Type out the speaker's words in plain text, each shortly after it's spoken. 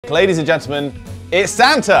Ladies and gentlemen, it's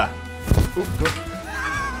Santa!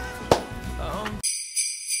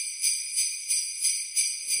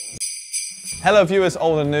 Hello viewers,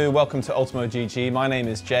 old and new, welcome to Ultimo GG. My name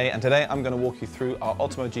is Jay and today I'm going to walk you through our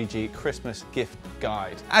Ultimo GG Christmas gift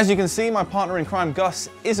guide. As you can see, my partner in crime Gus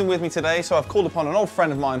isn't with me today, so I've called upon an old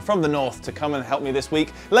friend of mine from the north to come and help me this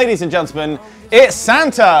week. Ladies and gentlemen, it's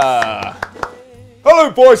Santa!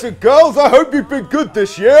 Hello boys and girls, I hope you've been good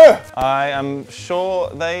this year. I am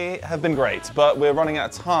sure they have been great, but we're running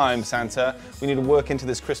out of time, Santa. We need to work into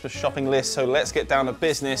this Christmas shopping list, so let's get down to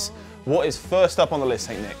business. What is first up on the list,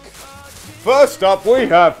 St. Nick? First up, we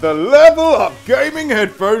have the Level Up gaming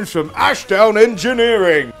headphones from Ashdown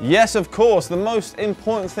Engineering. Yes, of course. The most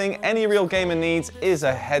important thing any real gamer needs is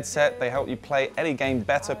a headset. They help you play any game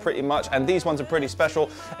better, pretty much. And these ones are pretty special.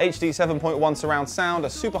 HD 7.1 surround sound, a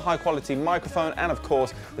super high quality microphone, and of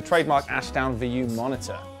course, the trademark Ashdown VU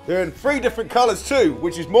monitor. They're in 3 different colours too,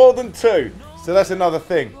 which is more than 2. So that's another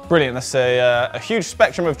thing. Brilliant. That's a huge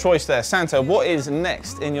spectrum of choice there. Santa, what is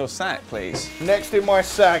next in your sack, please? Next in my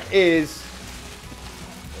sack is,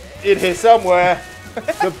 in here somewhere,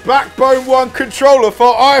 the Backbone 1 controller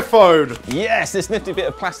for iPhone. Yes, this nifty bit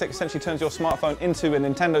of plastic essentially turns your smartphone into a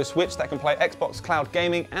Nintendo Switch that can play Xbox Cloud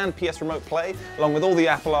Gaming and PS Remote Play, along with all the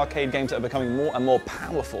Apple Arcade games that are becoming more and more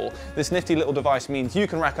powerful. This nifty little device means you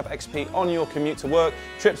can rack up XP on your commute to work,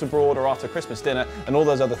 trips abroad, or after Christmas dinner, and all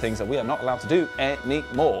those other things that we are not allowed to do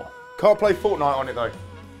anymore. Can't play Fortnite on it though,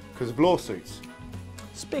 because of lawsuits.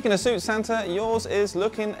 Speaking of suits, Santa, yours is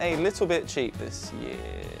looking a little bit cheap this year.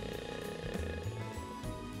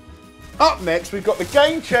 Up next, we've got the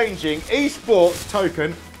game-changing esports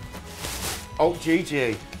token, Ultimo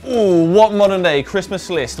GG. Ooh, what modern day Christmas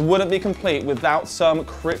list wouldn't be complete without some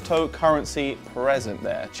cryptocurrency present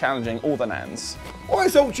there, challenging all the nans. Why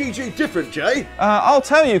is Ultimo GG different, Jay? I'll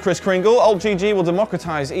tell you, Chris Kringle, Ultimo GG will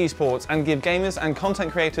democratize esports and give gamers and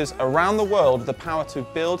content creators around the world the power to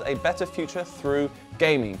build a better future through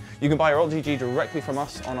gaming. You can buy your Ultimo GG directly from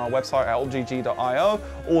us on our website at ultgg.io.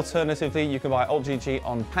 Alternatively, you can buy Ultimo GG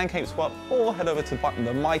on PancakeSwap or head over to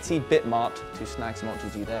the mighty Bitmart to snag some Ultimo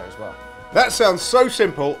GG there as well. That sounds so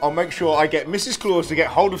simple, I'll make sure I get Mrs. Claus to get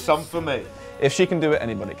hold of some for me. If she can do it,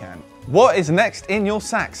 anybody can. What is next in your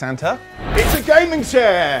sack, Santa? It's a gaming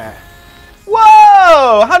chair!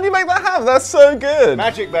 Whoa! How do you make that happen? That's so good.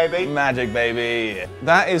 Magic, baby. Magic, baby.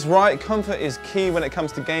 That is right. Comfort is key when it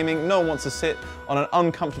comes to gaming. No one wants to sit on an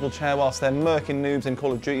uncomfortable chair whilst they're murking noobs in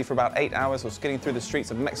Call of Duty for about 8 hours or skidding through the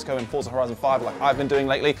streets of Mexico in Forza Horizon 5 like I've been doing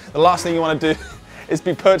lately. The last thing you want to do is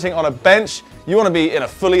be perching on a bench. You want to be in a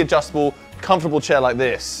fully adjustable, comfortable chair like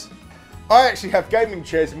this. I actually have gaming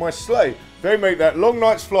chairs in my sleigh. They make that long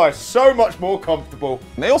night's fly so much more comfortable.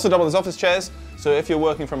 And they also double as office chairs, so if you're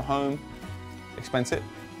working from home, expense it.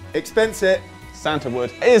 Expense it. Santa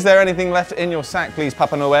would. Is there anything left in your sack, please,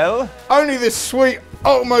 Papa Noel? Only this sweet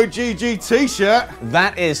Ultimo GG t-shirt.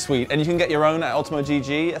 That is sweet, and you can get your own at Ultimo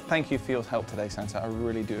GG. Thank you for your help today, Santa. I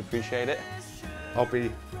really do appreciate it. I'll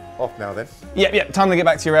be off now then. Yep, time to get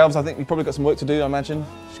back to your elves. I think you've probably got some work to do, I imagine.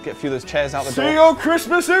 Just get a few of those chairs out the door. See you on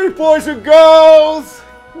Christmas Eve, boys and girls!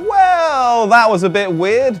 Well, that was a bit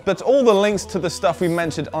weird, but all the links to the stuff we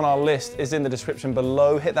mentioned on our list is in the description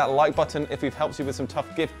below. Hit that like button if we've helped you with some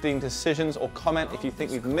tough gifting decisions, or comment if you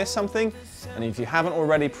think we've missed something. And if you haven't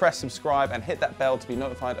already, press subscribe and hit that bell to be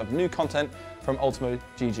notified of new content from Ultimo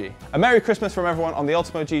GG. A Merry Christmas from everyone on the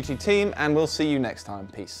Ultimo GG team, and we'll see you next time.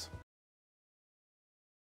 Peace.